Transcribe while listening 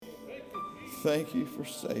Thank you for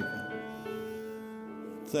saving.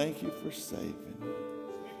 Thank you for saving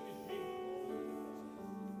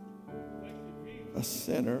a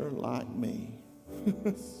sinner like me.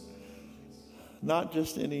 Not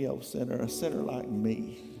just any old sinner, a sinner like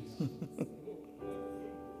me.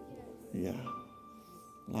 Yeah,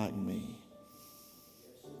 like me.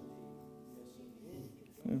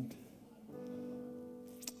 And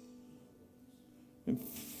in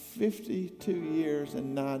 52 years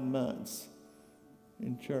and 9 months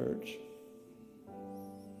in church,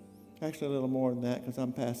 actually a little more than that because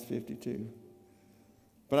I'm past 52.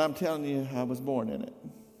 But I'm telling you, I was born in it.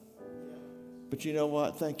 But you know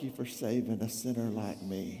what? Thank you for saving a sinner like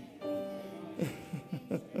me.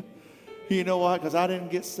 You know what? Because I didn't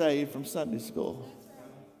get saved from Sunday school.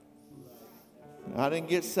 I didn't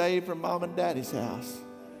get saved from mom and daddy's house.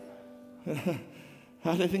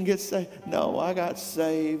 I didn't get saved. No, I got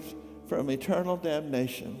saved from eternal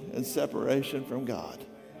damnation and separation from God.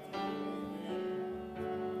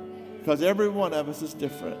 Because every one of us is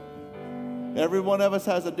different. Every one of us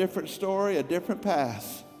has a different story, a different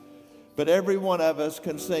past. But every one of us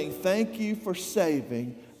can sing, thank you for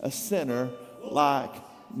saving a sinner like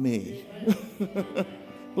me.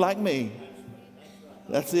 Like me.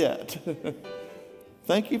 That's it.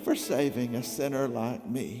 Thank you for saving a sinner like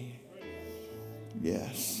me.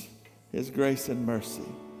 Yes, His grace and mercy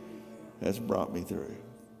has brought me through.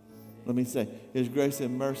 Let me say, His grace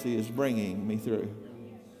and mercy is bringing me through.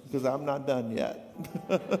 Because I'm not done yet.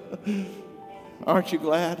 Aren't you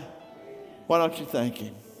glad? Why don't you thank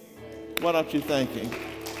Him? Why don't you thank Him?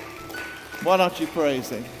 Why don't you praise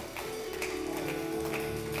Him?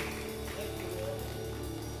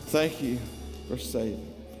 Thank you for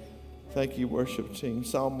saving. Thank you, worship team.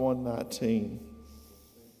 Psalm 119.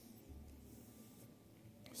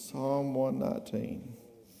 Psalm 119.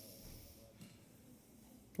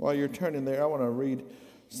 While you're turning there, I want to read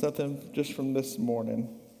something just from this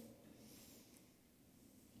morning.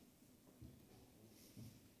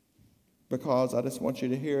 Because I just want you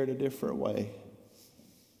to hear it a different way.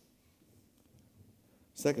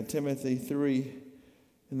 2 Timothy 3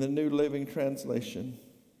 in the New Living Translation.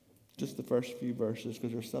 Just the first few verses,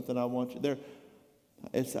 because there's something I want you there.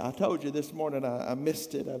 I told you this morning I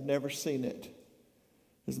missed it. I've never seen it.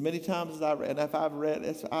 As many times as I read, and if I've read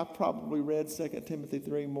it, I've probably read 2 Timothy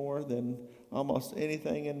 3 more than almost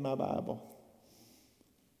anything in my Bible.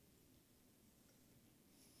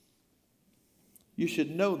 You should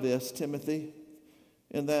know this, Timothy.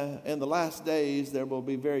 In the last days, there will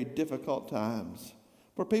be very difficult times,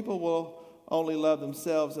 for people will only love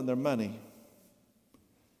themselves and their money.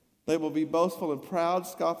 They will be boastful and proud,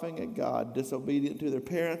 scoffing at God, disobedient to their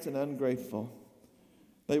parents and ungrateful.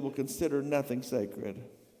 They will consider nothing sacred.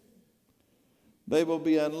 They will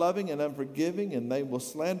be unloving and unforgiving, and they will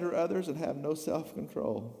slander others and have no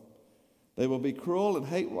self-control. They will be cruel and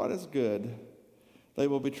hate what is good. They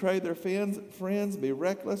will betray their friends, be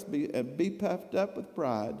reckless, and be puffed up with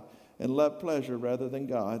pride, and love pleasure rather than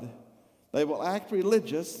God. They will act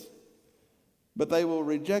religious, but they will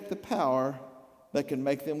reject the power that can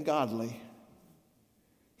make them godly.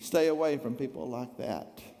 Stay away from people like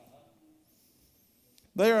that.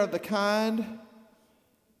 They are the kind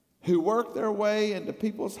who work their way into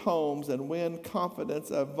people's homes and win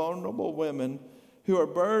confidence of vulnerable women who are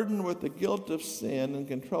burdened with the guilt of sin and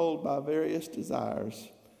controlled by various desires.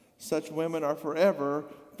 Such women are forever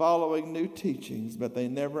following new teachings, but they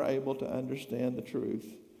never able to understand the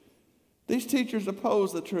truth. These teachers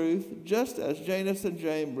oppose the truth, just as Janus and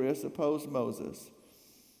Jambres opposed Moses.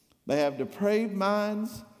 They have depraved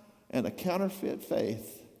minds and a counterfeit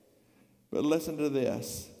faith. But listen to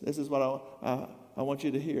this. This is what I want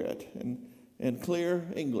you to hear it in clear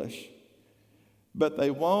English. But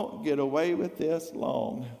they won't get away with this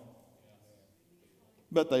long.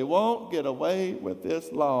 But they won't get away with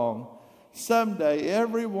this long. Someday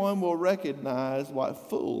everyone will recognize what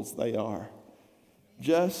fools they are,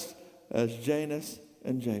 just as Janus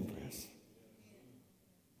and Jambres.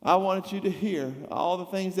 I wanted you to hear all the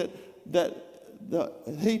things that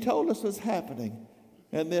he told us was happening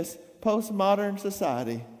in this postmodern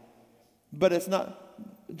society. But it's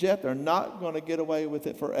not, Jeff, they're not going to get away with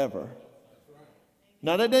it forever.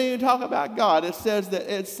 Now, they didn't even talk about God. It says,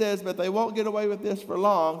 but they won't get away with this for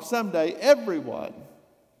long. Someday, everyone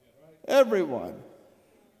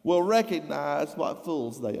will recognize what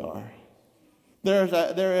fools they are. There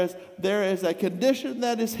is a condition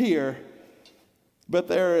that is here, but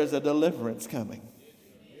there is a deliverance coming.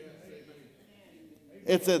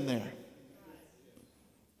 It's in there.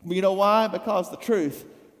 You know why? Because the truth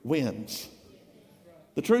wins.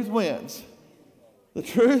 The truth wins. The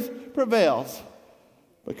truth prevails.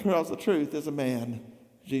 because the truth is a man,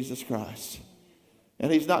 Jesus Christ.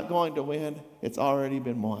 And he's not going to win. It's already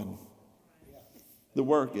been won. The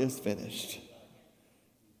work is finished.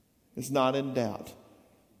 It's not in doubt.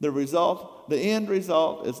 The end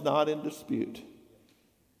result is not in dispute.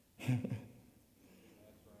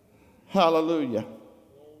 Hallelujah.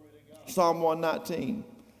 Psalm 119.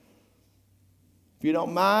 If you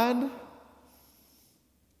don't mind,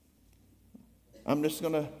 I'm just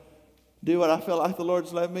going to do what I feel like the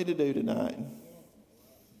Lord's led me to do tonight.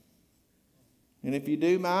 And if you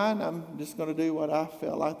do mind, I'm just going to do what I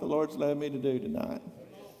feel like the Lord's led me to do tonight.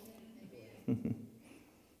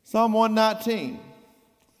 Psalm 119.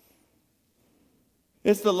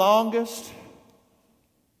 It's the longest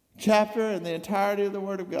chapter in the entirety of the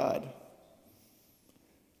Word of God.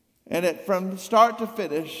 And it, from start to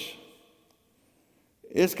finish,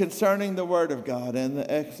 is concerning the Word of God and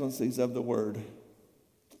the excellencies of the Word.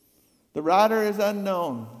 The writer is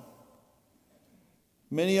unknown.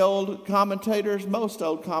 Most old commentators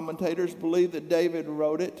believe that David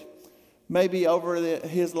wrote it, maybe over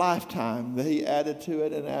his lifetime, that he added to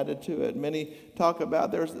it and added to it. Many talk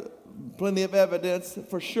about there's plenty of evidence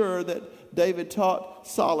for sure that David taught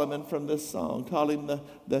Solomon from this song, taught him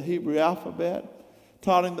the Hebrew alphabet,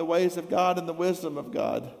 taught him the ways of God and the wisdom of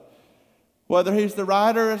God. Whether he's the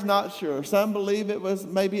writer is not sure. Some believe it was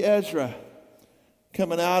maybe Ezra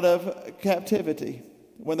coming out of captivity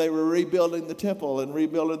when they were rebuilding the temple and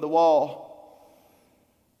rebuilding the wall.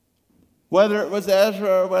 Whether it was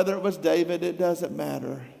Ezra or whether it was David, it doesn't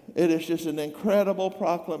matter. It is just an incredible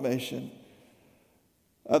proclamation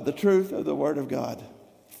of the truth of the Word of God.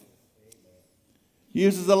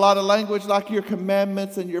 Uses a lot of language like your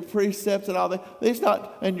commandments and your precepts and all that.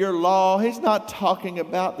 And your law. He's not talking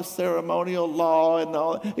about the ceremonial law and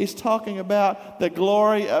all that. He's talking about the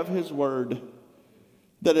glory of His Word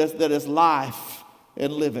that is life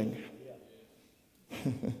and living.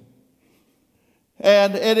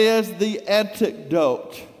 And it is the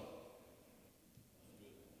antidote.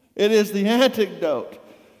 It is the antidote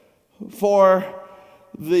for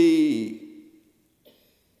the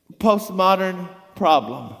postmodern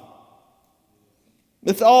problem.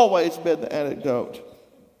 It's always been the antidote.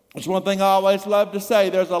 It's one thing I always love to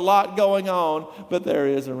say. There's a lot going on, but there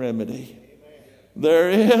is a remedy.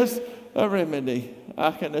 There is a remedy,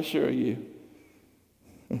 I can assure you.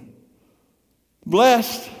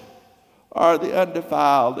 Blessed are the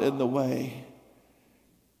undefiled in the way,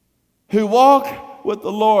 who walk with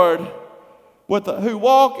the Lord, who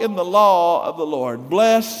walk in the law of the Lord.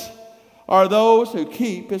 Blessed are those who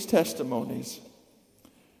keep His testimonies,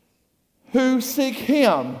 who seek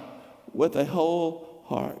Him with a whole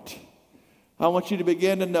heart. I want you to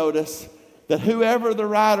begin to notice that whoever the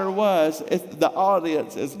writer was, the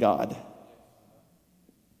audience is God.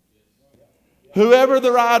 Whoever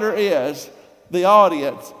the writer is, the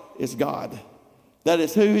audience is God. That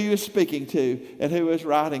is who he was speaking to and who he was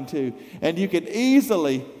writing to. And you can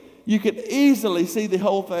easily see the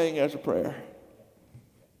whole thing as a prayer.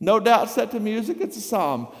 No doubt set to music, it's a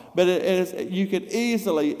psalm. But you can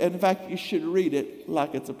easily, in fact, you should read it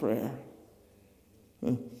like it's a prayer.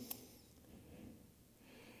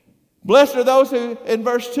 Blessed are those who, in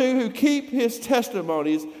verse 2, who keep His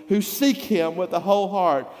testimonies, who seek Him with a whole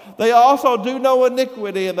heart. They also do no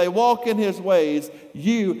iniquity, and they walk in His ways.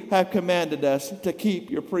 You have commanded us to keep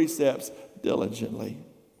your precepts diligently.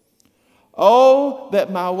 Oh,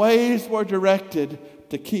 that my ways were directed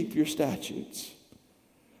to keep your statutes.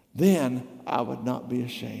 Then I would not be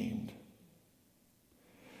ashamed.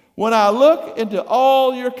 When I look into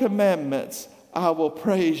all your commandments, I will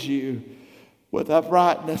praise you with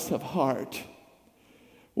uprightness of heart.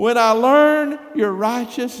 When I learn your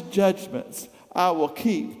righteous judgments, I will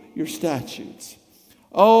keep your statutes.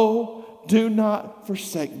 Oh, do not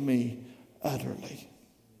forsake me utterly.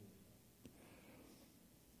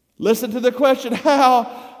 Listen to the question,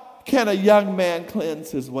 how can a young man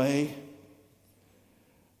cleanse his way?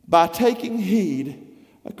 By taking heed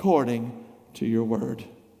according to your word.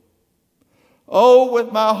 Oh,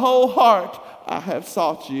 with my whole heart I have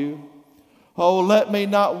sought you. Oh, let me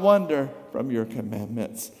not wander from your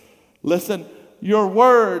commandments. Listen, your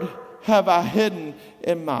word have I hidden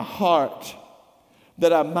in my heart,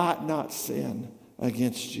 that I might not sin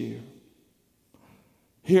against you.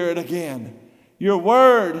 Hear it again. Your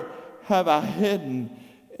word have I hidden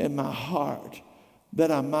in my heart,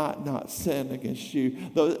 that I might not sin against you.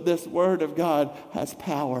 This word of God has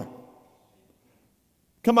power.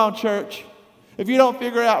 Come on, church. If you don't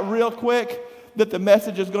figure out real quick that the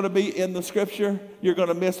message is going to be in the scripture, you're going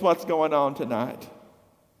to miss what's going on tonight.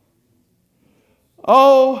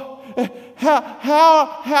 Oh,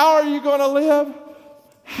 how are you going to live?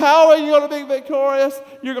 How are you going to be victorious?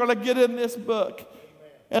 You're going to get in this book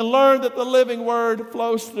and learn that the living word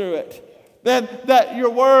flows through it. Then that your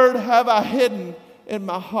word have I hidden in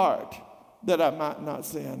my heart that I might not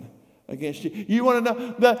sin against you. You want to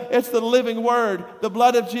know that it's the living word, the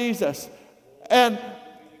blood of Jesus, and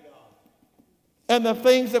the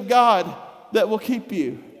things of God that will keep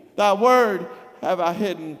you. Thy word have I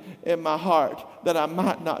hidden in my heart that I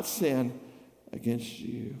might not sin against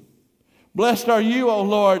you. Blessed are you, O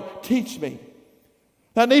Lord, teach me.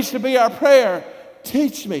 That needs to be our prayer.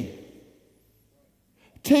 Teach me.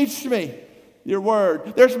 Teach me your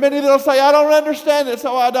word. There's many that will say, I don't understand it,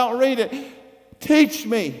 so I don't read it. Teach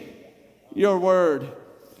me your word.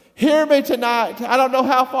 Hear me tonight. I don't know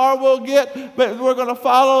how far we'll get, but we're going to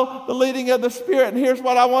follow the leading of the Spirit. And here's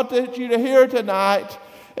what I want you to hear tonight.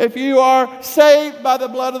 If you are saved by the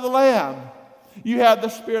blood of the Lamb, you have the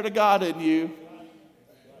Spirit of God in you.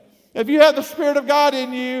 If you have the Spirit of God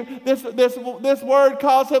in you, this word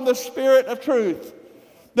calls him the Spirit of truth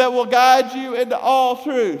that will guide you into all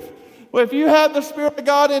truth. Well, if you have the Spirit of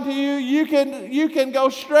God into you, you can go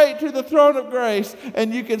straight to the throne of grace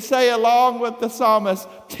and you can say along with the psalmist,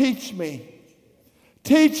 teach me,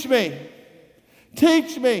 teach me,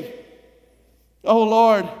 teach me, O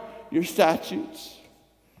Lord, your statutes.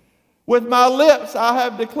 With my lips I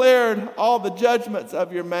have declared all the judgments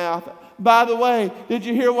of your mouth. By the way, did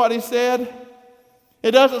you hear what he said?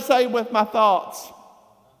 It doesn't say with my thoughts.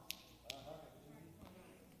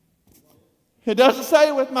 It doesn't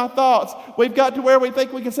say with my thoughts. We've got to where we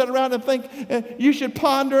think we can sit around and think you should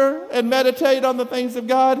ponder and meditate on the things of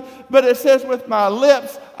God. But it says with my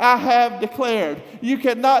lips I have declared. You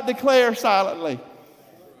cannot declare silently.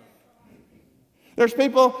 There's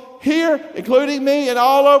people here, including me and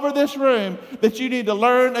all over this room, that you need to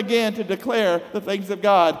learn again to declare the things of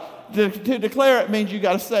God. To declare it means you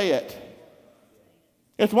got to say it.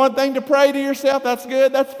 It's one thing to pray to yourself. That's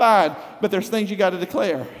good. That's fine. But there's things you got to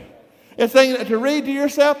declare. It's things to read to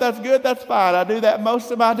yourself. That's good. That's fine. I do that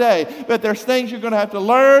most of my day. But there's things you're going to have to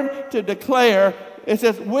learn to declare. It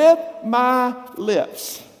says, with my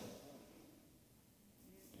lips.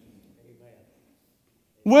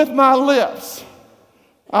 With my lips,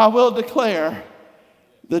 I will declare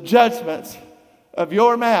the judgments of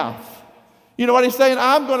your mouth. You know what he's saying?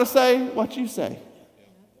 I'm going to say what you say.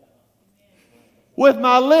 With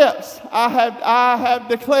my lips, I have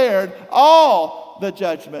declared all the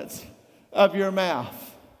judgments of your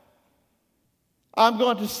mouth. I'm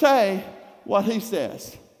going to say what he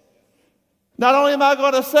says. Not only am I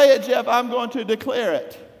going to say it, Jeff, I'm going to declare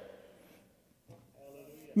it.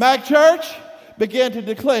 Mag Church, begin to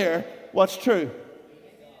declare what's true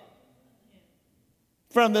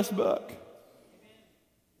from this book.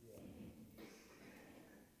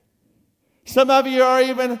 Some of you are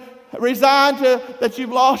even resigned to that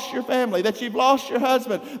you've lost your family, that you've lost your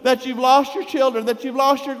husband, that you've lost your children, that you've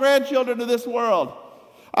lost your grandchildren to this world.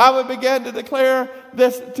 I would begin to declare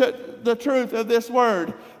the truth of this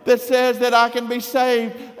word that says that I can be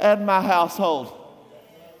saved and my household.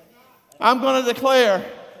 I'm going to declare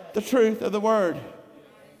the truth of the word.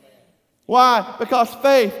 Why? Because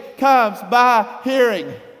faith comes by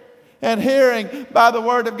hearing, and hearing by the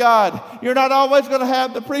word of God. You're not always going to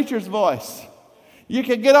have the preacher's voice. You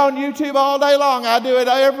can get on YouTube all day long. I do it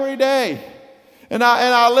every day. And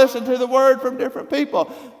I listen to the word from different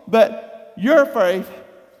people. But your faith,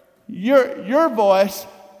 your voice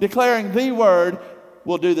declaring the word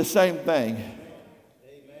will do the same thing.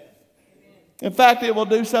 Amen. In fact, it will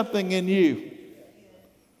do something in you.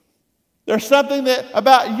 There's something that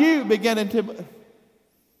about you beginning to...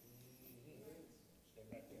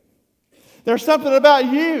 There's something about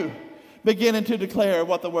you beginning to declare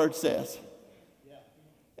what the word says.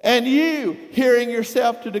 And you hearing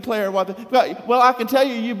yourself to declare what well, I can tell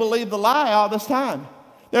you, you believe the lie all this time.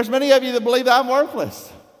 There's many of you that believe that I'm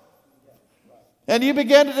worthless. And you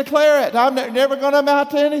begin to declare it. I'm never going to amount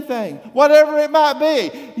to anything. Whatever it might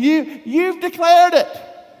be. You've declared it.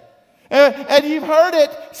 And you've heard it,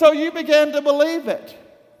 so you begin to believe it.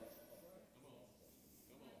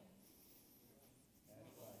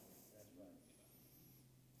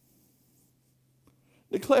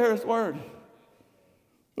 Declare his word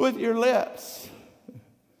with your lips.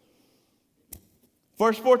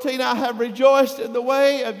 Verse 14, I have rejoiced in the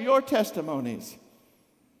way of your testimonies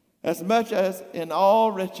as much as in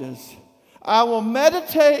all riches. I will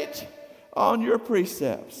meditate on your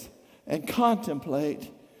precepts and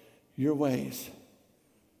contemplate your ways.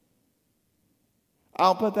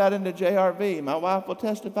 I'll put that into JRV. My wife will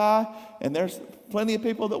testify, and there's plenty of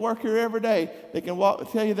people that work here every day. They can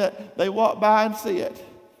tell you that they walk by and see it.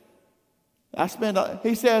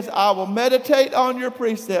 He says, I will meditate on your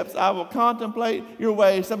precepts. I will contemplate your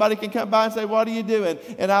ways. Somebody can come by and say, what are you doing?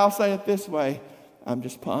 And I'll say it this way. I'm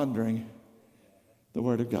just pondering the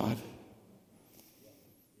Word of God.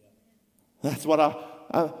 That's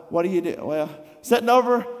what what do you do? Well, sitting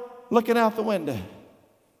over, looking out the window.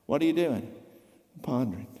 What are you doing? I'm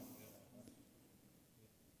pondering.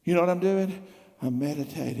 You know what I'm doing? I'm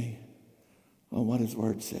meditating on what His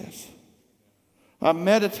Word says. I'm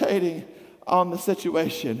meditating on the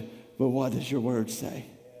situation, but what does your Word say?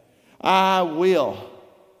 I will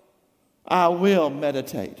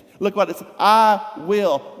meditate. Look what it says. I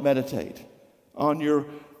will meditate on your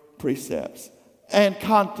precepts and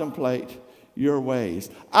contemplate your ways.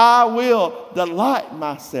 I will delight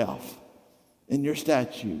myself in your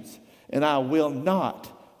statutes, and I will not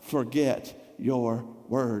forget your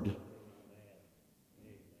word.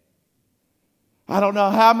 I don't know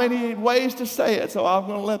how many ways to say it, so I'm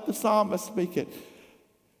going to let the psalmist speak it.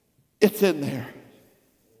 It's in there.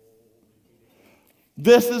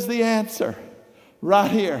 This is the answer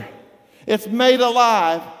right here. It's made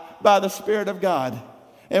alive by the Spirit of God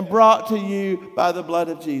and brought to you by the blood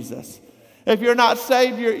of Jesus. If you're not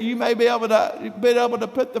saved, you may be able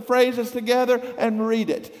to put the phrases together and read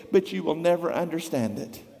it, but you will never understand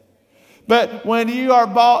it. But when you are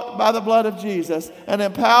bought by the blood of Jesus and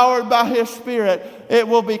empowered by His Spirit, it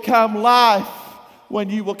will become life when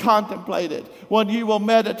you will contemplate it, when you will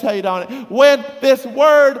meditate on it. When this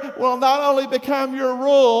word will not only become your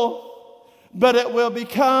rule, but it will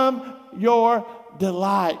become your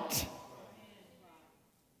delight.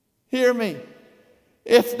 Hear me.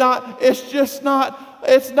 It's not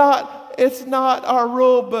our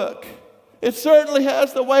rule book. It certainly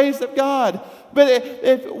has the ways of God.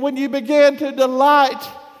 But when you begin to delight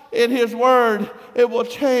in His Word, it will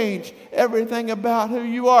change everything about who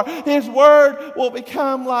you are. His Word will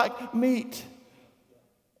become like meat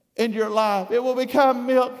in your life. It will become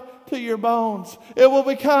milk to your bones. It will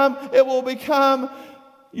become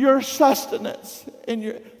your sustenance.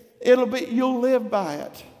 You'll live by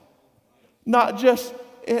it. Not just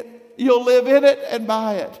it, you'll live in it and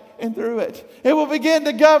by it and through it. It will begin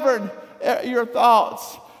to govern your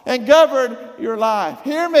thoughts and govern your life.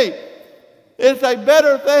 Hear me. It's a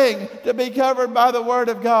better thing to be covered by the Word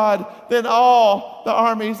of God than all the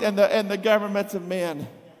armies and the governments of men.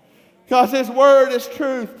 Because His Word is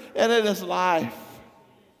truth and it is life.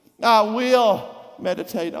 I will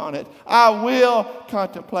meditate on it. I will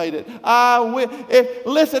contemplate it.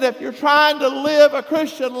 If you're trying to live a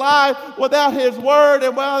Christian life without His Word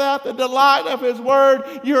and without the delight of His Word,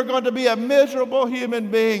 you're going to be a miserable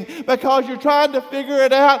human being because you're trying to figure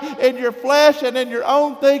it out in your flesh and in your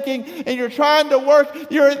own thinking, and you're trying to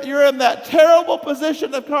work. You're in that terrible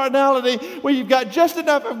position of carnality where you've got just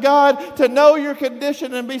enough of God to know your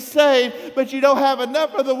condition and be saved, but you don't have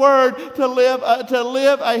enough of the Word to live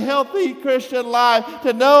a healthy Christian life.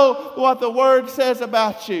 To know what the Word says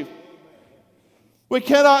about you. You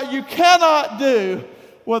cannot do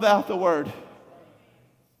without the Word.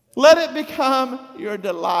 Let it become your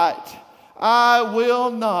delight. I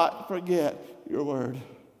will not forget your Word.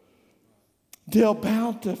 Deal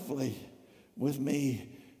bountifully with me,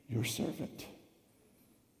 your servant.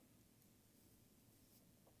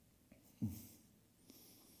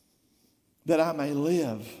 That I may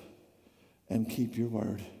live and keep your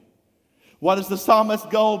word. What is the psalmist's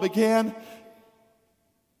goal begin?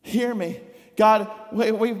 Hear me. God,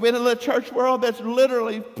 we've been in a church world that's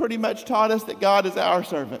literally pretty much taught us that God is our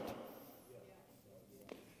servant.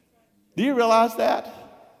 Do you realize that?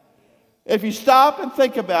 If you stop and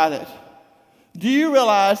think about it, do you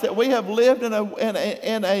realize that we have lived in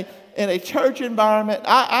a church environment?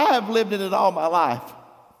 I have lived in it all my life.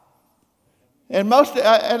 And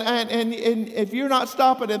if you're not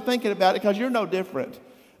stopping and thinking about it, because you're no different.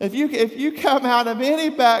 If you come out of any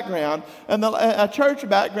background, and a church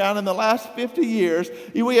background in the last 50 years,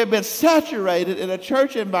 we have been saturated in a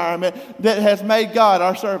church environment that has made God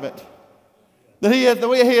our servant. That He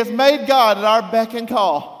has made God at our beck and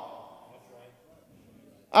call.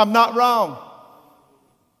 I'm not wrong.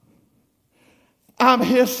 I'm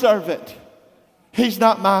His servant. He's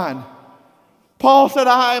not mine. Paul said,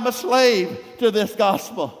 I am a slave to this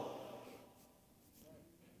gospel.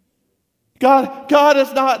 God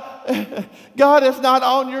is not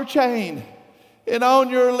on your chain and on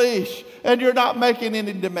your leash, and you're not making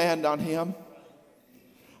any demand on Him.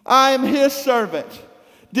 I am His servant.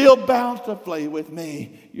 Deal bountifully with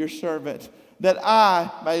me, your servant, that I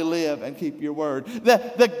may live and keep your word.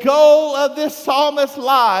 The goal of this psalmist's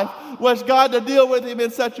life was God to deal with him in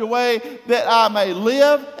such a way that I may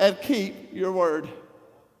live and keep your word.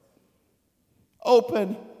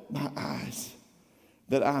 Open my eyes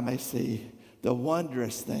that I may see the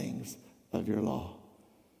wondrous things of your law.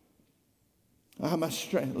 I'm a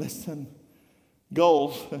stranger. Listen,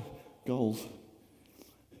 goals.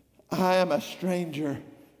 I am a stranger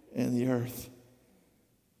in the earth.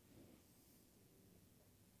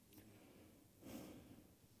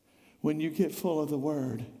 When you get full of the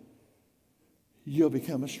word, you'll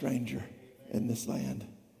become a stranger in this land.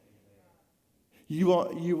 You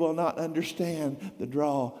will not understand the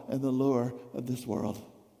draw and the lure of this world.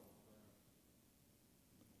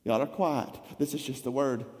 Y'all are quiet. This is just the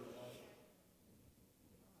word.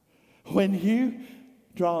 When you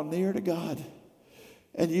draw near to God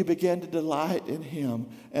and you begin to delight in Him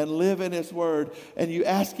and live in His word and you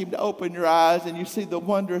ask Him to open your eyes and you see the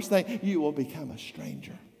wondrous thing, you will become a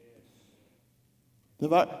stranger.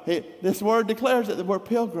 This word declares that we're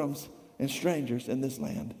pilgrims and strangers in this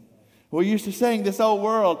land. We used to sing, this old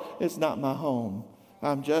world is not my home.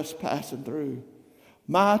 I'm just passing through.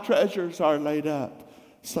 My treasures are laid up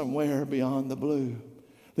somewhere beyond the blue.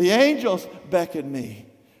 The angels beckon me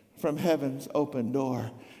from heaven's open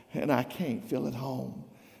door, and I can't feel at home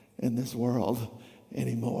in this world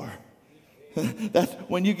anymore. That's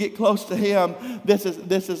when you get close to Him, this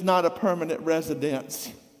is not a permanent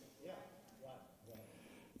residence.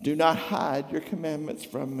 Do not hide your commandments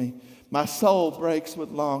from me. My soul breaks with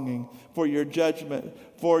longing for your judgments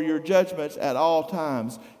at all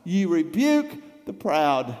times. You rebuke the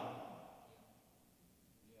proud.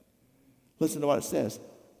 Listen to what it says.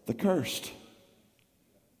 The cursed.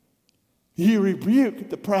 You rebuke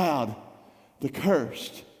the proud, the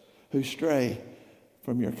cursed, who stray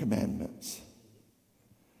from your commandments.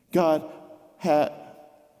 God,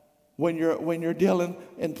 when you're dealing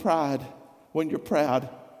in pride, when you're proud,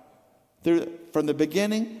 from the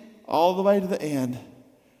beginning all the way to the end,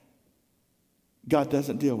 God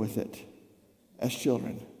doesn't deal with it as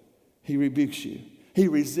children. He rebukes you. He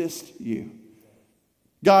resists you.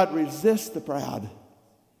 God resists the proud.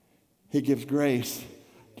 He gives grace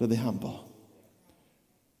to the humble.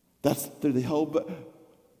 That's through the whole book.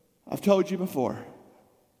 I've told you before,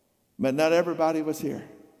 but not everybody was here.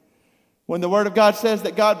 When the Word of God says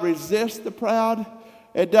that God resists the proud,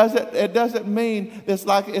 it doesn't mean it's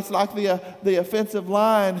like the offensive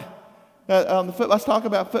line on the foot. Let's talk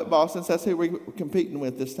about football since that's who we're competing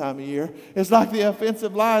with this time of year. It's like the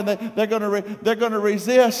offensive line. They're going to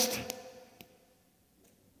resist.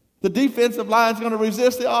 The defensive line is going to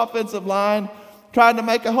resist the offensive line, trying to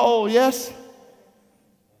make a hole. Yes,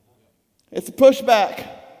 it's a pushback.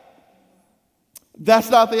 That's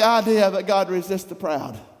not the idea that God resists the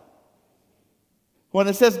proud. When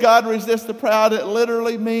it says God resists the proud, it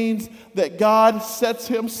literally means that God sets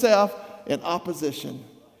Himself in opposition.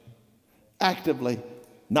 Actively,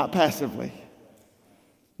 not passively.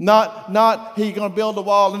 Not He's going to build a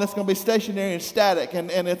wall and it's going to be stationary and static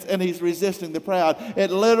and He's resisting the proud. It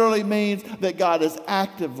literally means that God is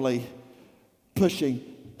actively pushing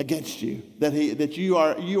against you. That you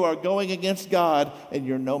are going against God and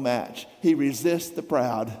you're no match. He resists the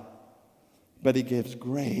proud, but He gives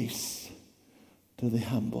grace to the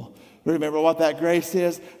humble. Remember what that grace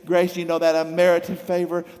is? Grace, that unmerited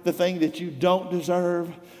favor, the thing that you don't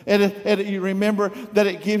deserve. And you remember that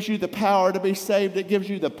it gives you the power to be saved. It gives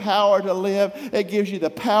you the power to live. It gives you the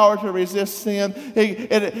power to resist sin.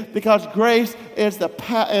 Because grace is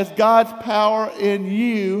God's power in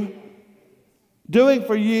you, doing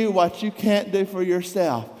for you what you can't do for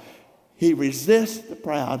yourself. He resists the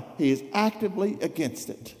proud. He is actively against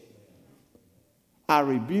it. I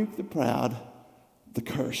rebuke the proud, the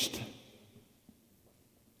cursed.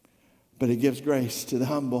 But He gives grace to the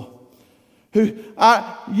humble.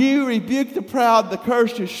 You rebuke the proud, the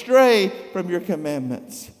cursed, who stray from your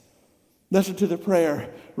commandments. Listen to the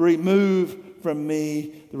prayer. Remove from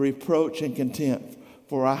me the reproach and contempt,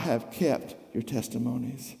 for I have kept your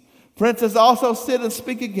testimonies. Princes also sit and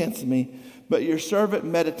speak against me, but your servant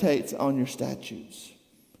meditates on your statutes.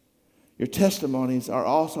 Your testimonies are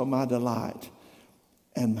also my delight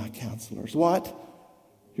and my counselors. What?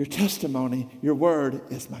 Your testimony, your word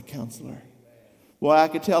is my counselor. Well, I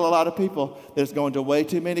could tell a lot of people there's going to way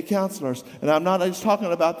too many counselors. And I'm not just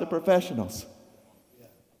talking about the professionals.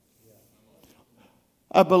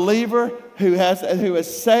 A believer who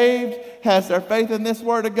is saved, has their faith in this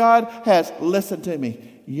word of God, has, listen to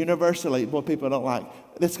me, universally, well, people don't like.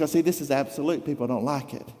 This is absolute. People don't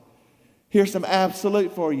like it. Here's some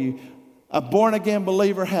absolute for you. A born-again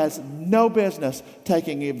believer has no business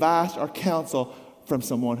taking advice or counsel from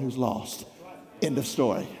someone who's lost. End of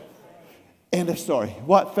story. End of story.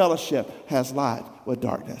 What fellowship has light with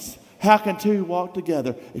darkness? How can two walk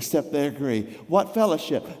together except they agree? What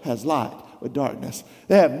fellowship has light with darkness.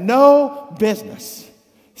 They have no business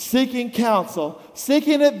seeking counsel,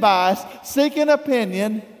 seeking advice, seeking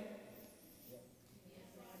opinion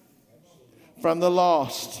from the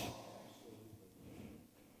lost.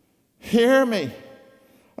 Hear me.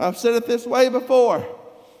 I've said it this way before.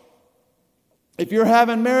 If you're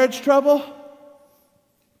having marriage trouble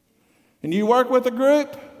and you work with a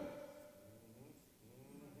group,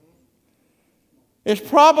 it's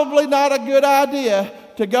probably not a good idea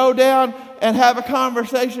to go down and have a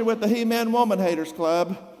conversation with the He-Man Woman Haters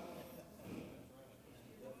Club.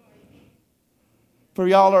 For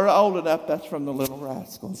y'all are old enough, that's from the Little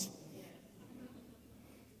Rascals.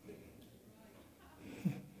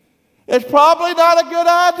 It's probably not a good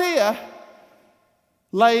idea,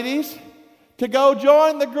 ladies, to go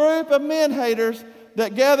join the group of men haters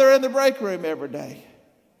that gather in the break room every day.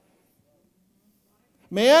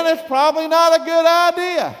 Men, it's probably not a good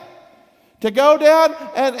idea to go down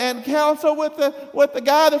and counsel with the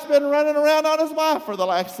guy that's been running around on his wife for the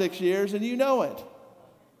last 6 years, and you know it.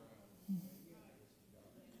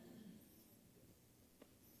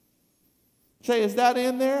 Say, is that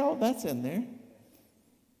in there? Oh, that's in there.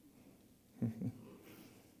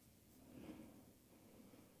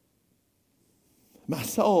 My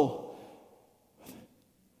soul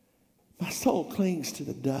clings to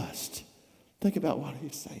the dust. Think about what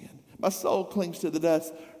he's saying. My soul clings to the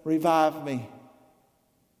dust. Revive me.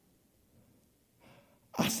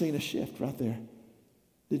 I seen a shift right there.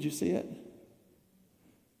 Did you see it?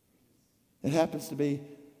 It happens to be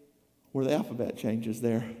where the alphabet changes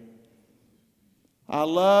there. I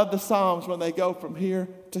love the Psalms when they go from here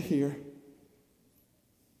to here.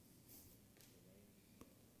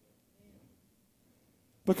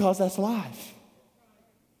 Because that's life.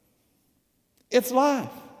 It's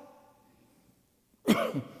life.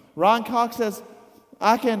 Ron Cox says,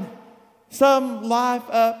 I can sum life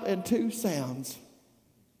up in 2 sounds.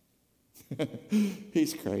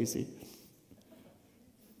 He's crazy.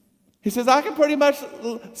 He says, I can pretty much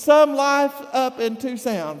sum life up in 2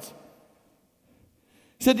 sounds.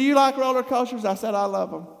 He said, do you like roller coasters? I said, I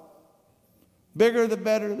love them. Bigger the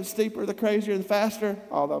better, the steeper, the crazier, the faster.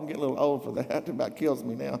 Although I'm getting a little old for that. It about kills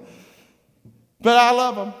me now. But I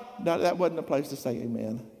love them. No, that wasn't a place to say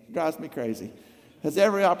amen. It drives me crazy. Has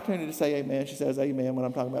every opportunity to say amen. She says amen when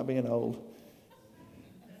I'm talking about being old.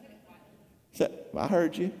 So, I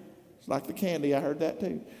heard you. It's like the candy. I heard that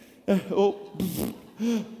too.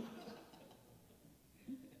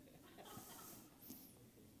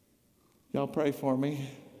 Y'all pray for me.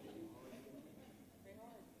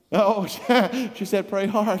 Oh, she said pray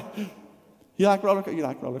hard. You like roller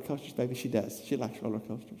coasters, baby? She does. She likes roller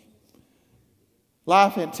coasters.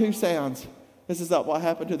 Life in 2 sounds. This is what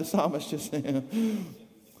happened to the psalmist just now.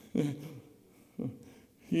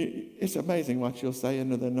 It's amazing what you'll say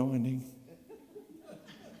under the anointing.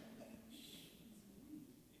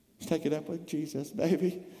 Let's take it up with Jesus,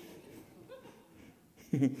 baby.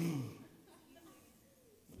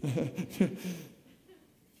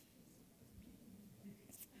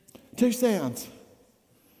 2 sounds.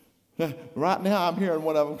 Right now, I'm hearing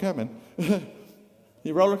one of them coming.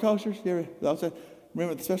 You roller coasters?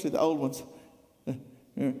 Remember, especially the old ones.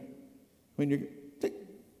 When you're click,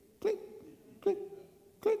 click, click,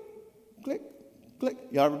 click, click, click.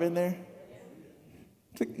 You ever been there?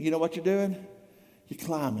 Click. You know what you're doing? You're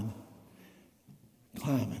climbing.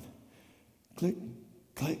 Climbing. Click,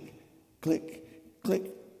 click, click,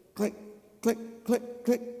 click, click, click, click,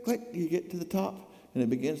 click, click. You get to the top. And it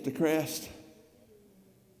begins to crest.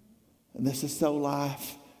 And this is so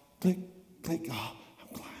life. Click, click. Oh, I'm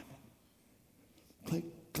climbing. Click,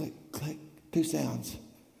 click, click. 2 sounds.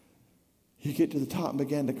 You get to the top and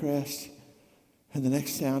begin to crest. And the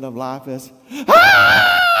next sound of life is,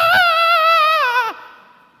 ah!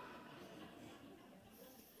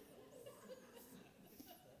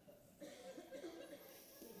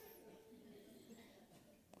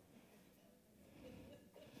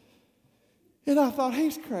 And I thought,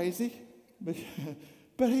 he's crazy, but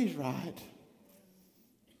he's right.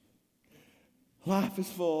 Life is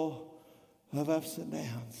full of ups and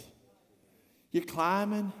downs. You're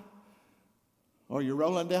climbing or you're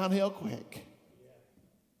rolling downhill quick.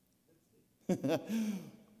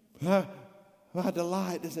 My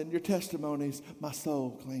delight is in your testimonies. My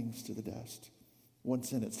soul clings to the dust. One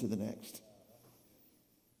sentence to the next.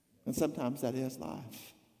 And sometimes that is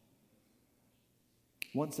life.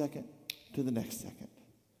 1 second to the next second.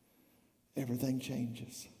 Everything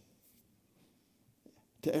changes.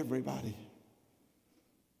 To everybody.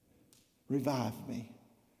 Revive me.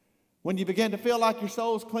 When you begin to feel like your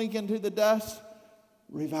soul's clinking to the dust,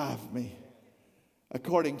 revive me.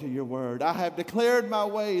 according to your word. I have declared my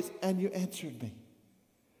ways, and you answered me.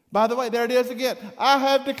 By the way, there it is again. I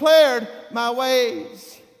have declared my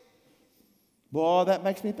ways. Boy, that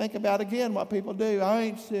makes me think about again what people do. I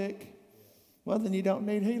ain't sick. Well, then you don't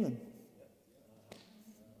need healing.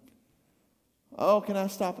 Oh, can I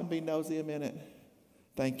stop and be nosy a minute?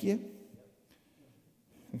 Thank you.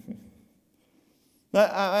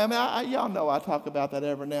 Y'all know I talk about that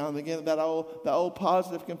every now and again, the old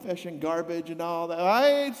positive confession garbage and all that. I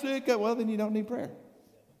ain't sick. Well, then you don't need prayer.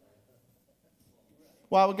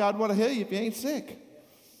 Why would God want to heal you if you ain't sick?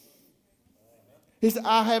 He said,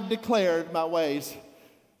 I have declared my ways.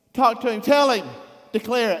 Talk to him. Tell him.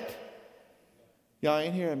 Declare it. Y'all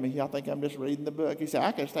ain't hearing me. Y'all think I'm just reading the book. He said,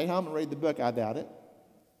 I can stay home and read the book. I doubt it.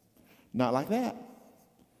 Not like that.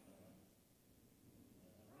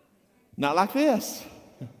 Not like this.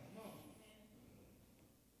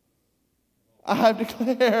 I have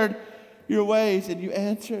declared your ways, and you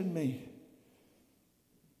answered me.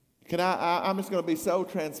 I'm just going to be so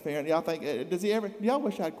transparent. Y'all think, y'all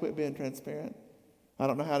wish I'd quit being transparent? I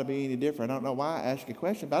don't know how to be any different. I don't know why I ask a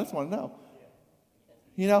question, but I just want to know.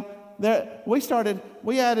 You know,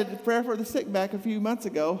 we added prayer for the sick back a few months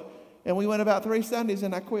ago, and we went about 3 Sundays,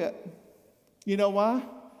 and I quit. You know why?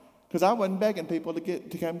 Because I wasn't begging people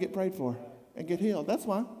to come get prayed for and get healed. That's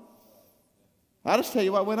why. I'll just tell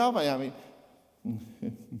you what went on. I mean,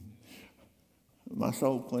 my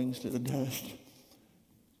soul clings to the dust.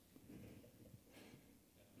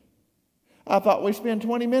 I thought we spend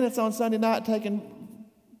 20 minutes on Sunday night taking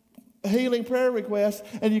healing prayer requests,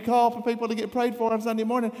 and you call for people to get prayed for on Sunday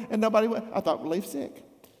morning, and nobody went. I thought, relief sick.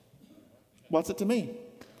 What's it to me?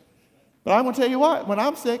 But I'm going to tell you what, when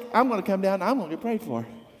I'm sick, I'm going to come down and I'm going to get prayed for.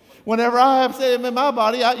 Whenever I have sin in my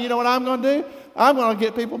body, you know what I'm going to do? I'm going to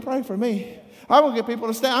get people to pray for me. I'm going to get people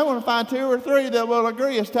to stand. I'm going to find 2 or 3 that will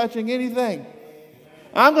agree as touching anything.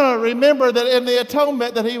 I'm going to remember that in the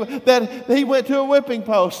atonement that he went to a whipping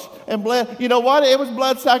post and bled. You know what? It was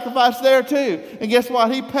blood sacrifice there too. And guess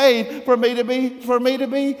what? He paid for me to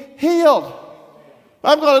be healed.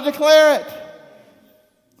 I'm going to declare it.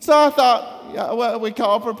 So I thought, well, we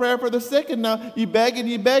called for prayer for the sick, and now you beg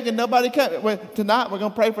and nobody comes. Well, tonight we're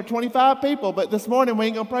going to pray for 25 people, but this morning we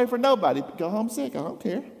ain't going to pray for nobody. Go home sick. I don't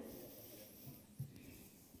care.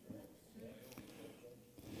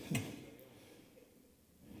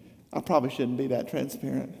 I probably shouldn't be that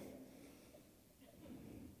transparent.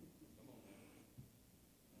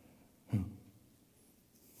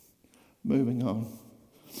 Moving on.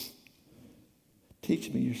 Teach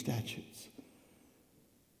me your statutes.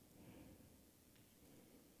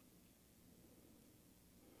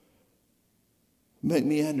 Make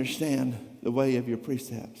me understand the way of your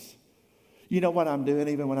precepts. You know what I'm doing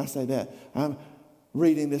even when I say that? I'm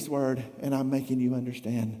reading this word and I'm making you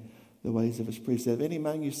understand the ways of his precepts. Any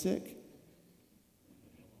among you sick?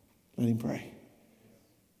 Let him pray.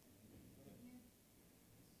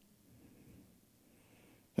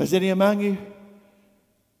 Is any among you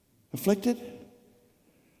afflicted?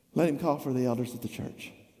 Let him call for the elders of the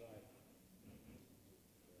church,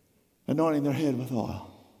 anointing their head with oil.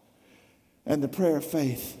 And the prayer of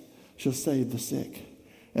faith shall save the sick,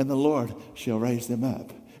 and the Lord shall raise them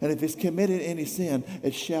up. And if he's committed any sin,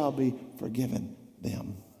 it shall be forgiven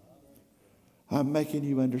them. I'm making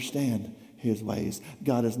you understand his ways.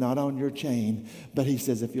 God is not on your chain, but he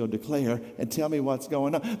says if you'll declare and tell me what's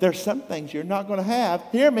going on. There's some things you're not going to have.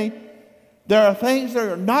 Hear me. There are things that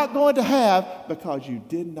you're not going to have because you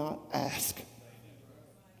did not ask.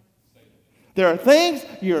 There are things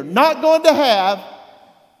you're not going to have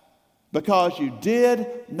because you did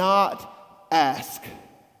not ask.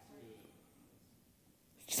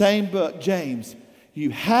 Same book, James. You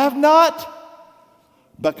have not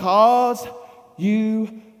because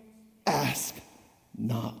you ask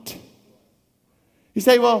not. You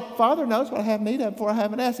say, well, Father knows what I have need of before I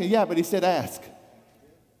haven't asked him. Yeah, but he said ask.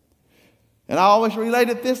 And I always relate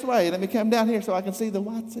it this way. Let me come down here so I can see the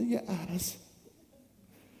whites of your eyes.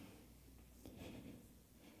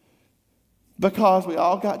 Because we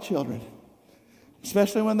all got children,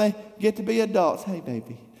 especially when they get to be adults. Hey,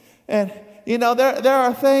 baby. And, you know, there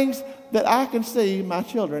are things that I can see my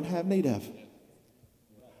children have need of.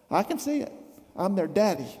 I can see it. I'm their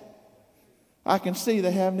daddy. I can see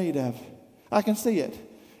they have need of. I can see it.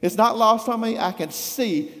 It's not lost on me. I can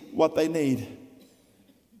see what they need.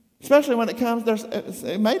 Especially when it comes,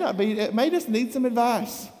 it may just need some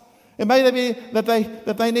advice. It may be that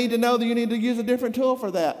they need to know that you need to use a different tool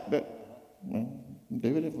for that. But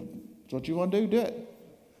do it. If it's what you want to do it.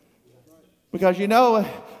 Because you know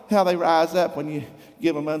how they rise up when you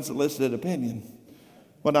give them unsolicited opinion.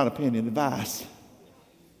 Well, not opinion, advice.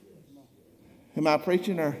 Am I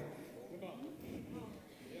preaching or?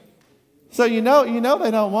 So you know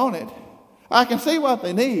they don't want it. I can see what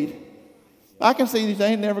they need. I can see they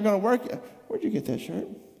ain't never going to work. Where'd you get that shirt?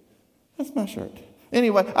 That's my shirt.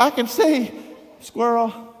 Anyway, I can see,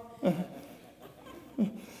 squirrel.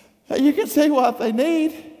 You can see what they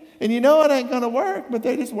need. And you know it ain't going to work, but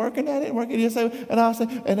they're just working at it and working. And I'll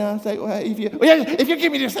say, well, if you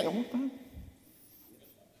give me this thing.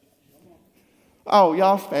 Oh,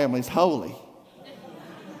 y'all's family's holy.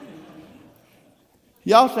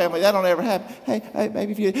 Y'all's family, that don't ever happen. Hey,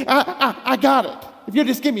 baby, if you, I got it. If you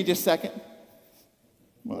just give me just a second.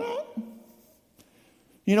 What?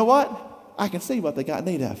 You know what? I can see what they got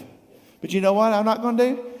need of. But you know what I'm not going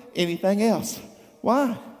to do? Anything else.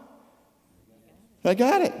 Why? I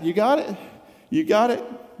got it. You got it. You got it.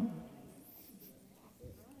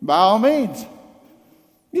 By all means.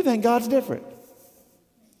 You think God's different.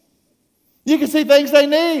 You can see things they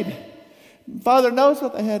need. Father knows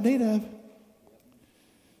what they had need of.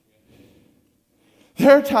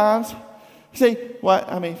 There are times, see,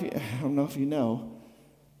 what I mean, I don't know if you know.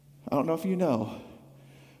 I don't know if you know.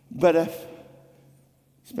 But if,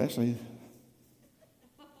 especially,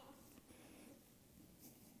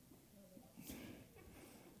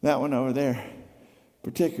 that one over there,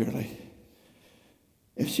 particularly,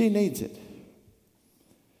 if she needs it,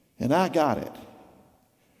 and I got it,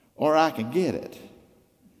 or I can get it,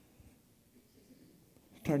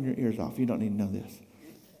 turn your ears off. You don't need to know this.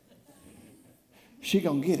 She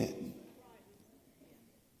gonna get it.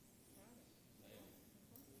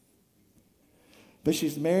 But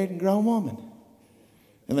she's a married and grown woman.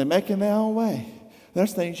 And they're making their own way.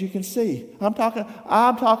 There's things you can see. I'm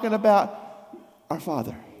talking about our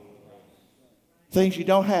Father. Things you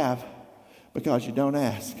don't have because you don't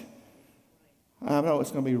ask. I know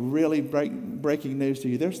it's going to be really breaking news to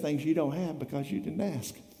you. There's things you don't have because you didn't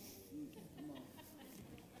ask.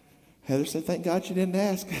 Heather said, thank God you didn't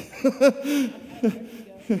ask.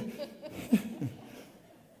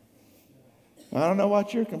 I don't know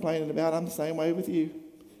what you're complaining about. I'm the same way with you.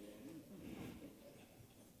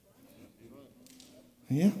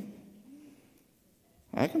 Yeah.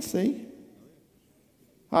 I can see.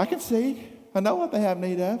 I know what they have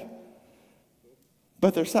need of.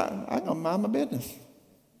 But I'm going to mind my business.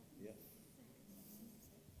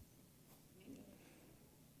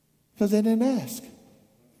 Because they didn't ask.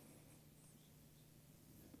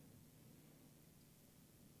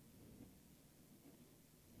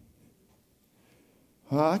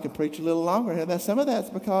 Well, I could preach a little longer. And some of that's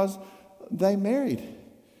because they married.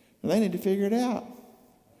 And they need to figure it out.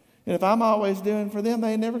 And if I'm always doing for them,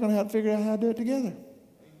 they ain't never going to have to figure out how to do it together. Amen.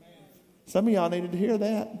 Some of y'all needed to hear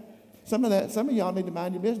that. Some of y'all need to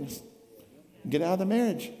mind your business. Get out of the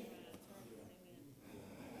marriage.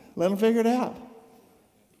 Let them figure it out.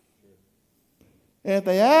 And if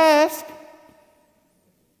they ask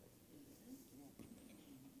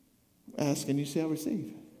and you shall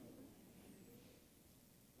receive.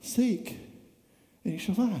 Seek, and you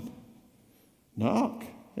shall find. Knock,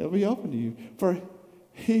 it'll be open to you. For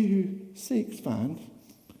he who seeks finds.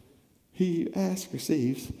 He who asks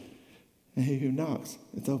receives. And he who knocks,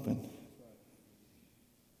 it's open.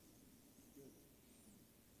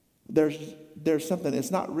 There's something,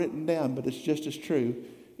 it's not written down, but it's just as true.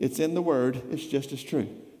 It's in the Word, it's just as true.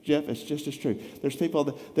 Jeff, it's just as true. There's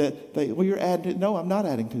people well, you're adding to, no, I'm not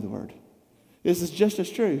adding to the Word. This is just as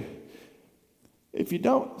true. If you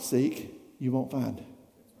don't seek, you won't find.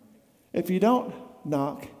 If you don't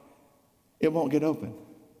knock, it won't get open.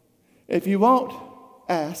 If you won't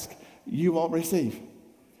ask, you won't receive.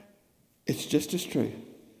 It's just as true.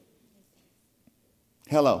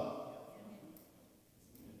 Hello.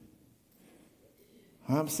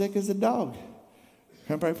 I'm sick as a dog.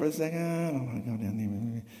 Come pray for a second. I don't want to go down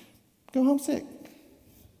there. Go home sick.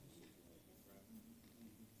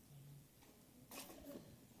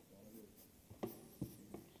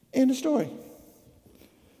 End of story.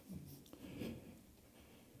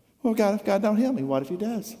 Well, God, if God don't heal me, what if he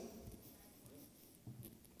does?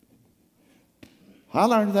 I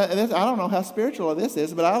learned that, I don't know how spiritual this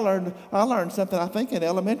is, but I learned something, I think, in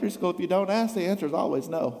elementary school. If you don't ask, the answer is always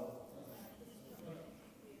no.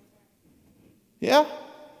 Yeah?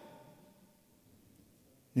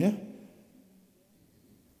 Yeah?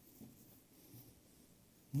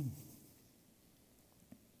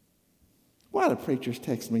 Why do preachers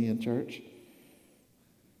text me in church?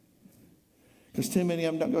 Because too many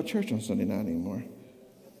of them don't go to church on Sunday night anymore.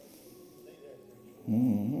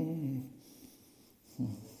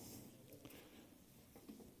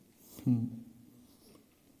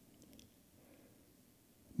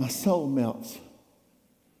 My soul melts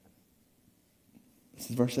This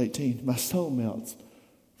is verse 18. My soul melts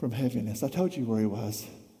from heaviness. I told you where he was.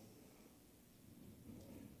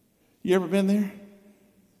 You ever been there?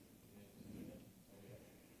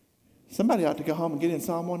 Somebody ought to go home and get in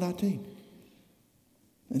Psalm 119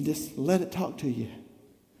 and just let it talk to you.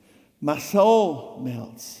 My soul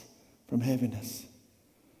melts from heaviness.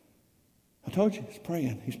 I told you, he's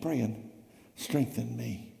praying. He's praying. Strengthen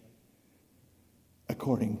me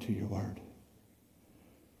according to your word.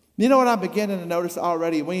 You know what I'm beginning to notice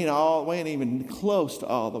already? We ain't even close to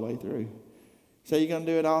all the way through. So you going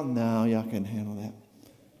to do it all? No, y'all can handle that.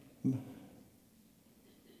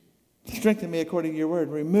 Strengthen me according to your word.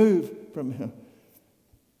 Remove from him.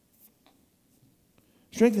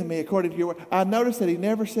 Strengthen me according to your word. I notice that he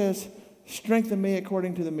never says, strengthen me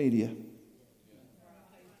according to the media.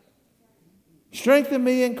 Strengthen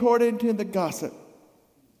me according to the gossip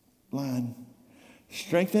line.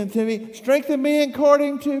 Strengthen me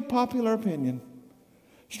according to popular opinion.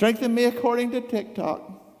 Strengthen me according to TikTok.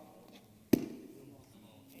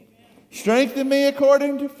 Strengthen me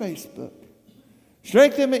according to Facebook.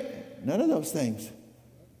 Strengthen me. None of those things.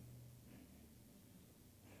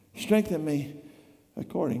 Strengthen me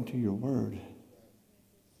according to your word.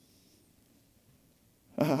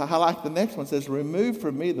 I like the next one. It says, remove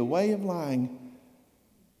from me the way of lying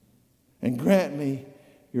and grant me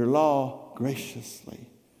your law graciously.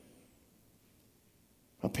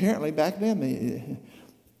 Apparently back then,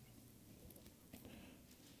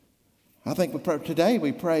 I think today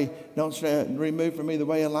we pray, don't remove from me the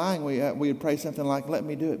way of lying. We would pray something like, let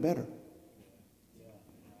me do it better.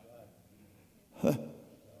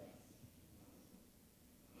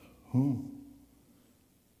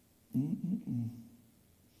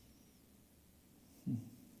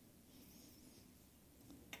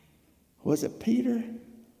 Was it Peter?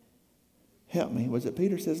 Help me. Was it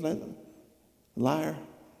Peter says, let the liar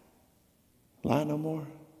lie no more?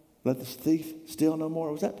 Let the thief steal no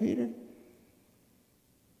more? Was that Peter?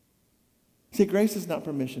 See, grace is not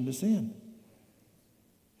permission to sin.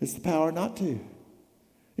 It's the power not to. And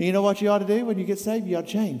you know what you ought to do when you get saved? You ought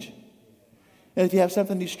to change. And if you have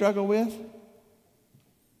something you struggle with,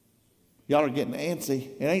 y'all are getting antsy.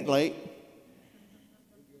 It ain't late.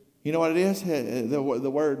 You know what it is? The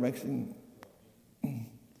word makes it.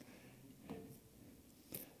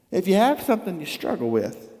 If you have something you struggle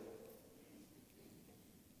with,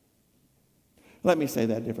 let me say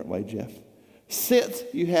that a different way, Jeff. Since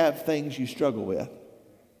you have things you struggle with,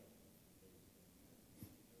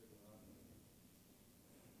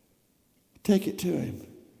 take it to him.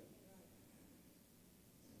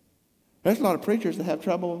 There's a lot of preachers that have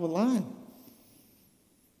trouble with lying.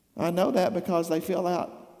 I know that because they fill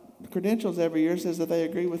out credentials every year says that they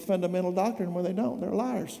agree with fundamental doctrine when they don't. They're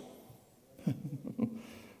liars.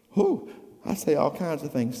 Whew, I say all kinds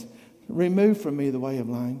of things. Remove from me the way of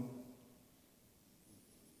lying.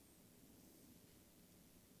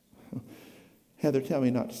 Heather, tell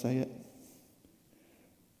me not to say it.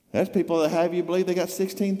 There's people that have you believe they got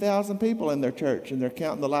 16,000 people in their church, and they're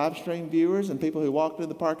counting the live stream viewers and people who walked in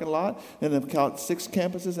the parking lot, and they've got 6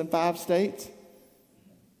 campuses in 5 states.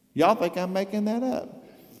 Y'all think I'm making that up?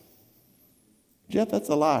 Jeff, that's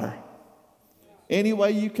a liar. Any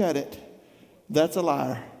way you cut it, that's a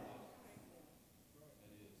liar.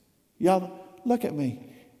 Y'all, look at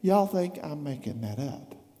me. Y'all think I'm making that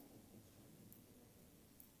up.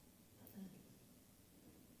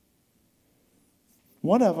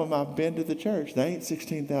 One of them, I've been to the church. There ain't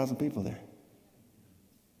 16,000 people there.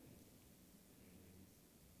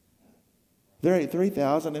 There ain't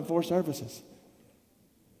 3,000 in 4 services.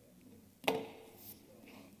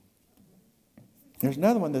 There's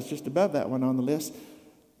another one that's just above that one on the list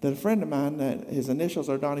that a friend of mine, that his initials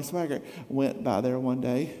are Donnie Swaggart, went by there one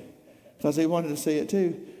day because he wanted to see it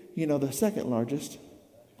too. You know, the second largest.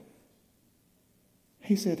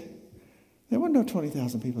 He said, there weren't no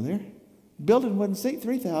 20,000 people there. Building wouldn't seat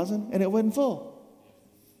 3,000 and it wasn't full.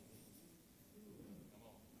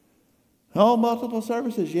 Oh, multiple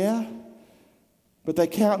services, yeah. But they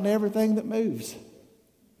count everything that moves.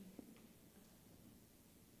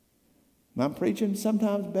 And I'm preaching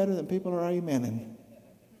sometimes better than people are amening.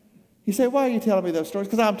 You say, why are you telling me those stories?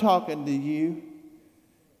 Because I'm talking to you.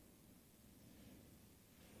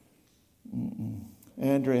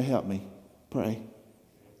 Andrea, help me. Pray.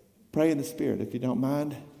 Pray in the Spirit, if you don't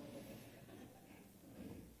mind.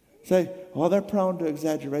 Say, well, they're prone to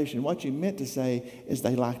exaggeration. What you meant to say is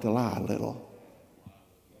they like to lie a little.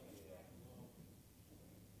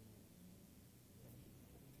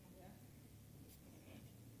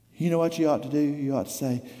 You know what you ought to do? You ought to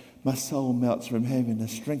say, my soul melts from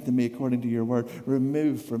heaviness. Strengthen me according to your word.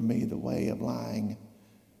 Remove from me the way of lying.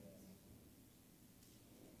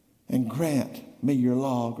 and grant me your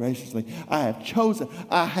law graciously. I have chosen,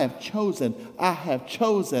 I have chosen, I have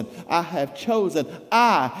chosen, I have chosen,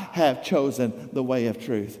 I have chosen the way of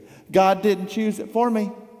truth. God didn't choose it for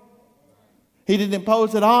me. He didn't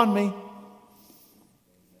impose it on me.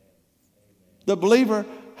 The believer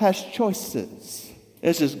has choices.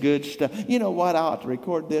 This is good stuff. You know what? I ought to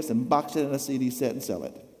record this and box it in a CD set and sell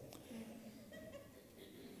it.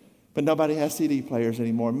 But nobody has CD players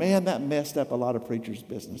anymore. Man, that messed up a lot of preachers'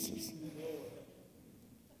 businesses.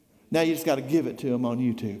 Now you just got to give it to them on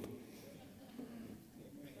YouTube.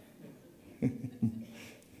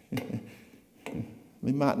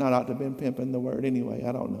 We might not ought to have been pimping the word anyway.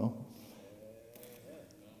 I don't know.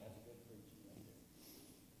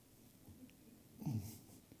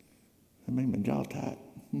 I mean, my jaw tight.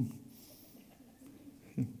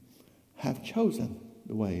 Have chosen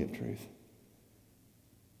the way of truth.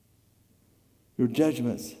 Your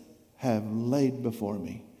judgments have laid before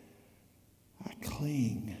me. I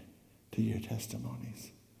cling to your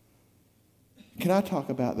testimonies. Can I talk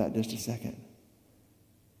about that just a second?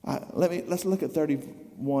 Let's look at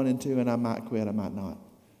 31 and 2, and I might quit, I might not.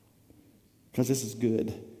 Because this is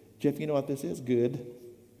good. Jeff, you know what this is? Good.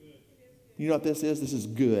 You know what this is? This is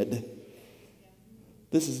good.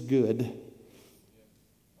 This is good.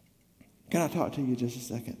 Can I talk to you just a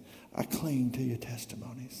second? I cling to your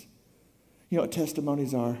testimonies. You know what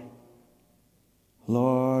testimonies are?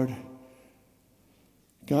 Lord,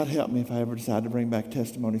 God help me if I ever decide to bring back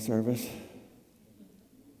testimony service.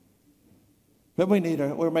 But we're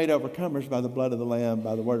made overcomers by the blood of the Lamb,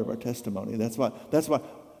 by the word of our testimony. That's what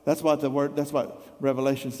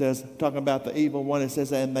Revelation says, talking about the evil one. It says,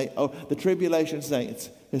 the tribulation saints,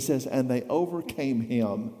 it says, and they overcame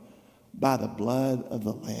him by the blood of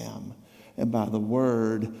the Lamb and by the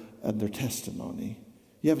word of their testimony.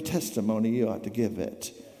 You have a testimony, you ought to give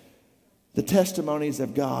it. The testimonies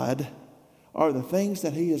of God are the things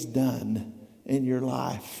that he has done in your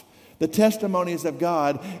life. The testimonies of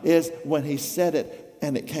God is when he said it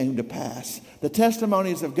and it came to pass. The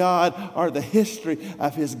testimonies of God are the history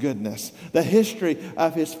of his goodness, the history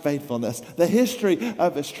of his faithfulness, the history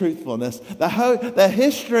of his truthfulness, the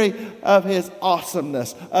history of his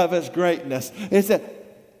awesomeness, of his greatness. It's that.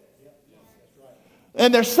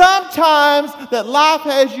 And there's sometimes that life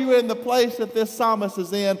has you in the place that this psalmist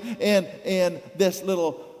is in this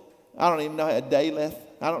little, I don't even know, a daleth.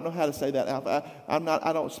 I don't know how to say that alphabet.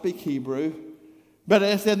 I don't speak Hebrew. But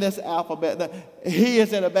it's in this alphabet. He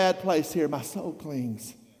is in a bad place here. My soul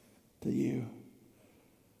clings to you.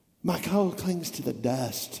 My soul clings to the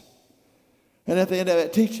dust. And at the end of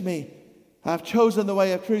it, teach me. I've chosen the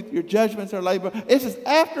way of truth. Your judgments are labor. This is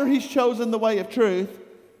after he's chosen the way of truth.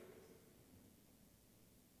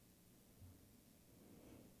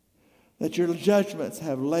 That your judgments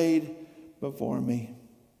have laid before me.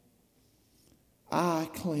 I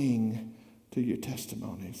cling to your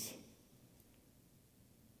testimonies.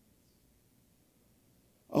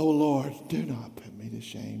 Oh Lord, do not put me to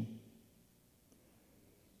shame.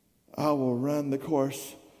 I will run the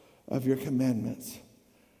course of your commandments,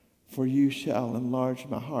 for you shall enlarge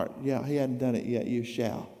my heart. Yeah, he hadn't done it yet. You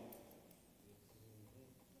shall.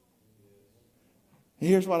 And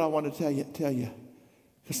here's what I want to tell you.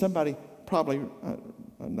 Because somebody probably,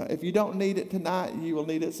 if you don't need it tonight, you will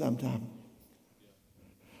need it sometime.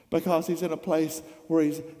 Because he's in a place where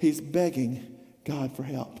he's begging God for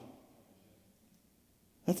help.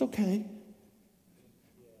 That's okay.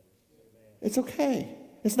 It's okay.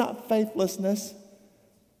 It's not faithlessness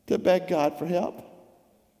to beg God for help.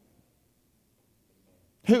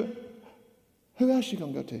 Who else are you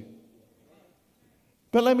going to go to?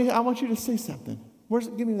 But I want you to see something.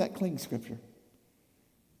 Give me that clean scripture.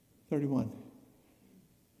 31.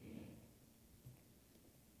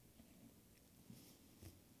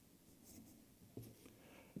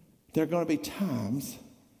 There are going to be times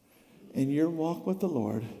in your walk with the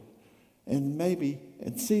Lord, and maybe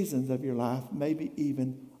in seasons of your life, maybe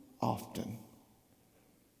even often,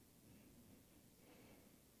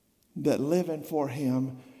 that living for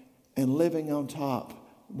him and living on top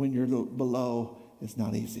when you're below is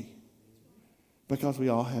not easy. Because we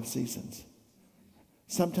all have seasons.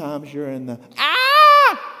 Sometimes you're in the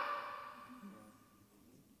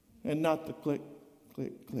and not the click,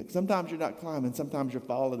 click, click. Sometimes you're not climbing. Sometimes you're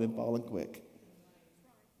falling and falling quick.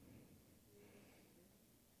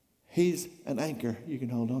 He's an anchor you can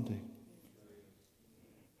hold on to.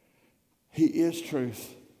 He is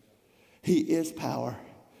truth. He is power.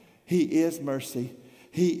 He is mercy.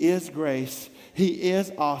 He is grace. He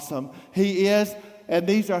is awesome. He is, and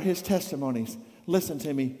these are his testimonies. Listen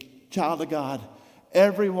to me, child of God.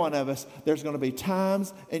 Every one of us, there's going to be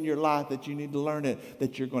times in your life that you need to learn it,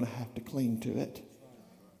 that you're going to have to cling to it.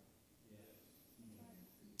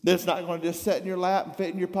 It's not going to just sit in your lap and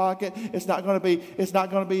fit in your pocket. It's not going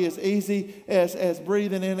to be as easy as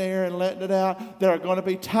breathing in air and letting it out. There are going to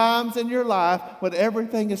be times in your life when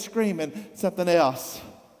everything is screaming something else.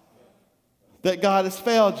 That God has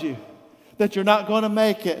failed you. That you're not going to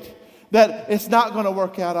make it. That it's not going to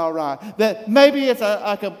work out all right. That maybe it's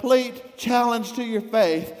a complete challenge to your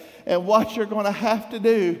faith. And what you're going to have to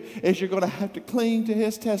do is you're going to have to cling to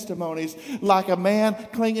his testimonies like a man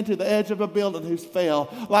clinging to the edge of a building who's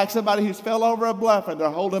fell. Like somebody who's fell over a bluff and they're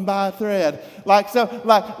holding by a thread. Like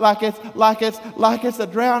it's a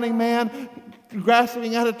drowning man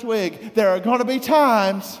grasping at a twig. There are going to be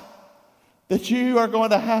times that you are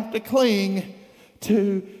going to have to cling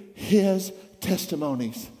to his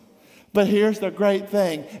testimonies. But here's the great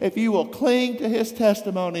thing. If you will cling to his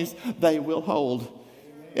testimonies, they will hold.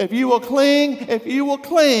 If you will cling,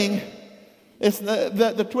 it's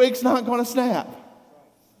the twig's not going to snap.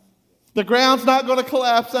 The ground's not going to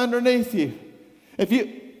collapse underneath you.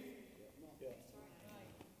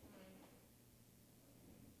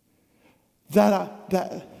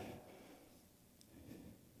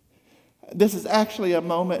 This is actually a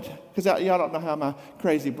moment, because y'all don't know how my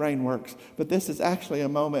crazy brain works, but this is actually a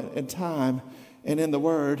moment in time and in the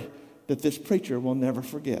Word that this preacher will never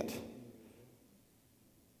forget.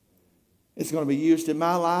 It's going to be used in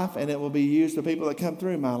my life, and it will be used to people that come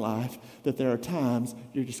through my life, that there are times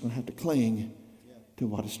you're just going to have to cling to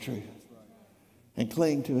what is true and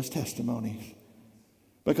cling to his testimonies.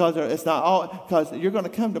 Because because you're going to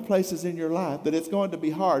come to places in your life that it's going to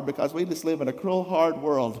be hard, because we just live in a cruel, hard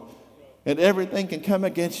world. And everything can come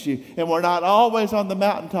against you. And we're not always on the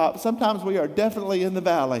mountaintop. Sometimes we are definitely in the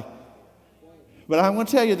valley. But I'm going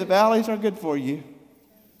to tell you, the valleys are good for you.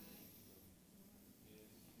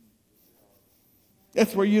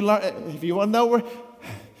 It's where you learn. If you want to know where,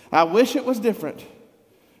 I wish it was different.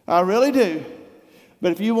 I really do.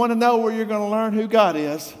 But if you want to know where you're going to learn who God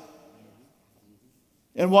is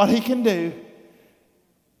and what he can do,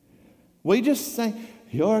 we just sing,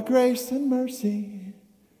 your grace and mercy.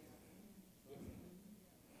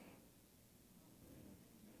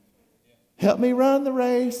 Help me run the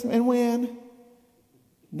race and win.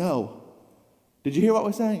 No. Did you hear what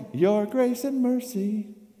we're saying? Your grace and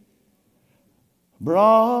mercy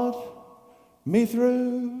brought me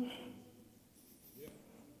through.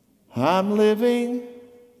 I'm living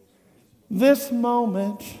this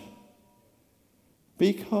moment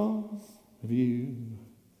because of you.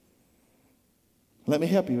 Let me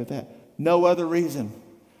help you with that. No other reason.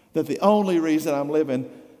 That the only reason I'm living,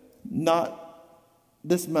 not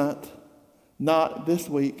this month, not this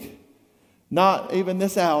week, not even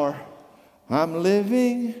this hour. I'm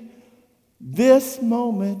living this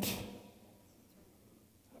moment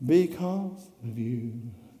because of you.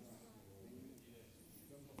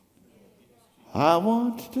 I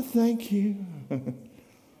want to thank you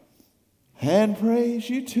and praise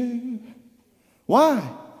you too. Why?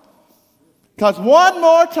 Because one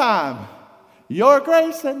more time, your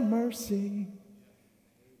grace and mercy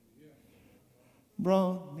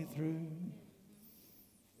brought me through.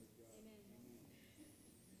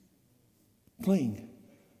 Cling.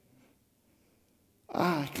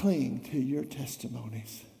 I cling to your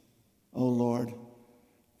testimonies. Oh Lord,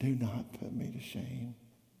 do not put me to shame.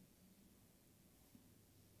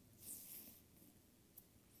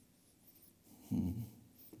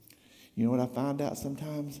 You know what I find out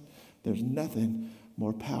sometimes? There's nothing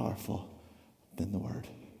more powerful than the Word.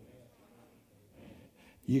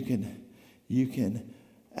 You can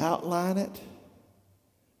outline it,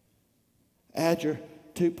 add your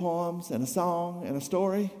 2 poems and a song and a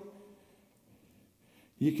story.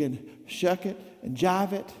 You can shuck it and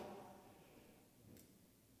jive it.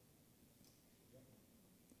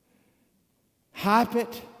 Hype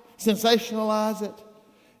it, sensationalize it,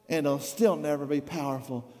 and it'll still never be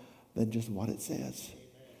powerful than just what it says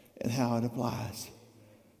and how it applies.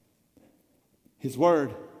 His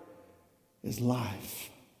Word is life.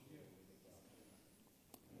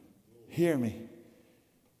 Hear me.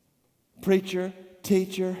 Preacher,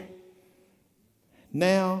 teacher,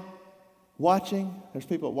 now watching. There's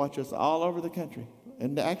people that watch us all over the country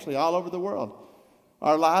and actually all over the world.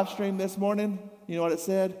 Our live stream this morning, you know what it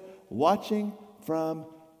said? Watching from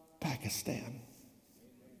Pakistan.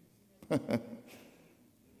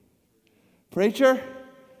 Preacher,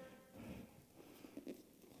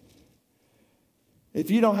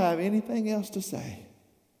 if you don't have anything else to say,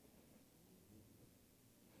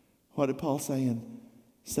 what did Paul say in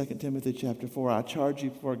 2 Timothy chapter 4? I charge you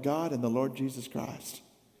before God and the Lord Jesus Christ,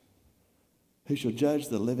 who shall judge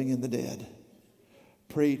the living and the dead.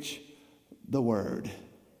 Preach the word.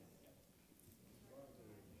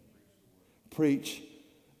 Preach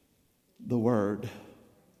the word.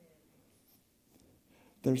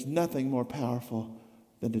 There's nothing more powerful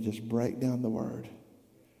than to just break down the word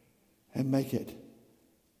and make it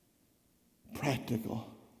practical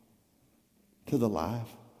to the life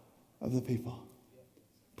of the people.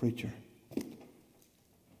 Preacher,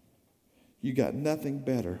 you got nothing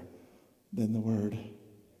better than the word.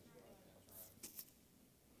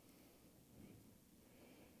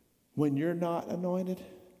 When you're not anointed,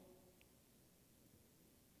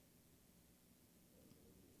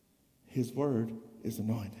 his word is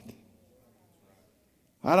anointed.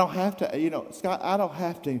 I don't have to, Scott, I don't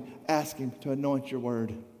have to ask him to anoint your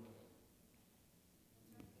word.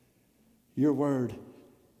 Your word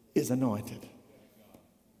is anointed.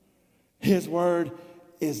 His word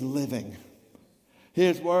is living.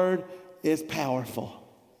 His word is powerful.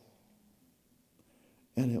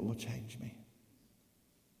 And it will change me.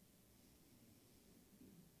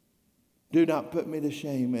 Do not put me to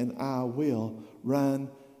shame, and I will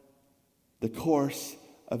run the course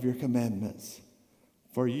of your commandments,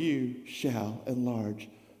 for you shall enlarge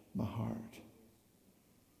my heart.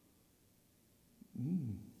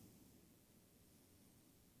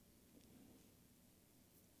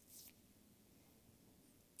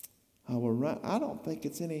 I will run. I don't think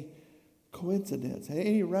it's any coincidence.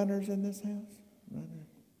 Any runners in this house?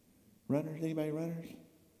 Runners? Anybody runners?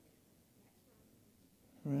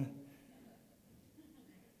 Right.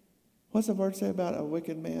 What's the word say about a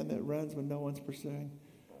wicked man that runs when no one's pursuing?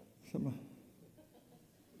 Isn't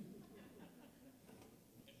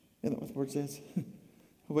that what the word says?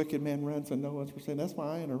 A wicked man runs when no one's pursuing. That's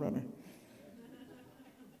why I ain't a runner.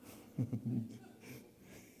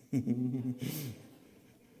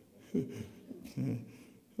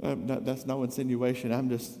 That's no insinuation.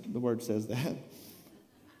 The word says that.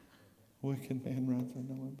 Wicked man runs when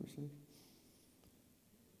no one pursues.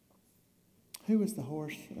 Who was the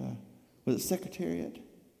horse? Was it Secretariat?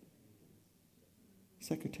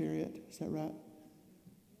 Secretariat, is that right?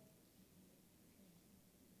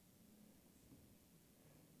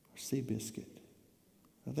 Or Seabiscuit?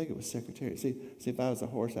 I think it was Secretariat. See, if I was a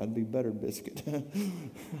horse, I'd be Butter Biscuit. I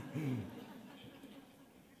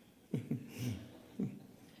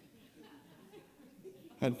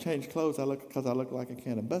had to change clothes because I look like a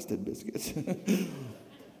can of Busted biscuits.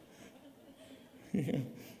 Yeah.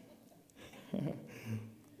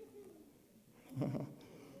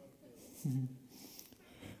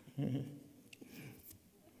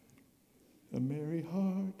 A merry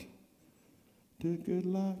heart do good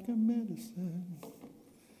like a medicine.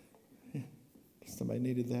 Yeah. Somebody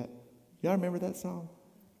needed that. Y'all remember that song?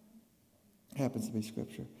 Happens to be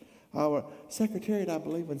scripture. Our Secretariat, I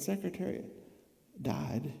believe, when Secretariat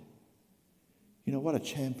died, what a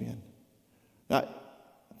champion. Now,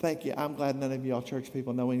 thank you. I'm glad none of y'all church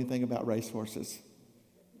people know anything about racehorses.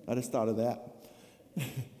 I just thought of that.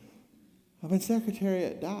 When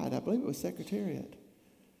Secretariat died, I believe it was Secretariat,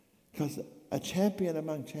 because a champion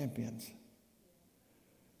among champions.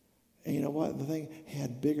 And you know what? The thing, he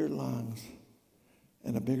had bigger lungs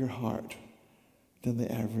and a bigger heart than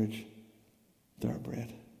the average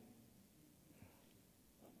thoroughbred.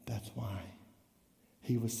 That's why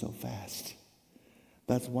he was so fast.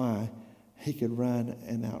 That's why he could run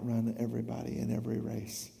and outrun everybody in every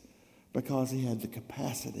race, because he had the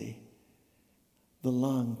capacity, the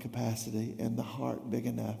lung capacity, and the heart big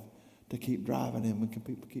enough to keep driving him and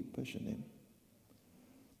people keep pushing him.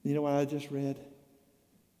 You know what I just read?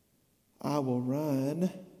 I will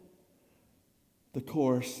run the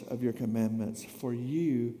course of your commandments, for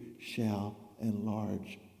you shall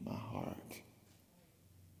enlarge my heart.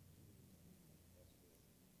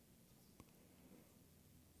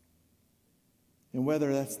 And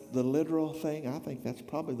whether that's the literal thing, I think that's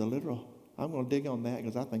probably the literal. I'm going to dig on that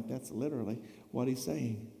because I think that's literally what he's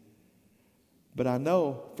saying. But I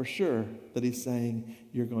know for sure that he's saying,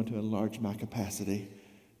 you're going to enlarge my capacity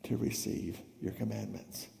to receive your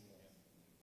commandments.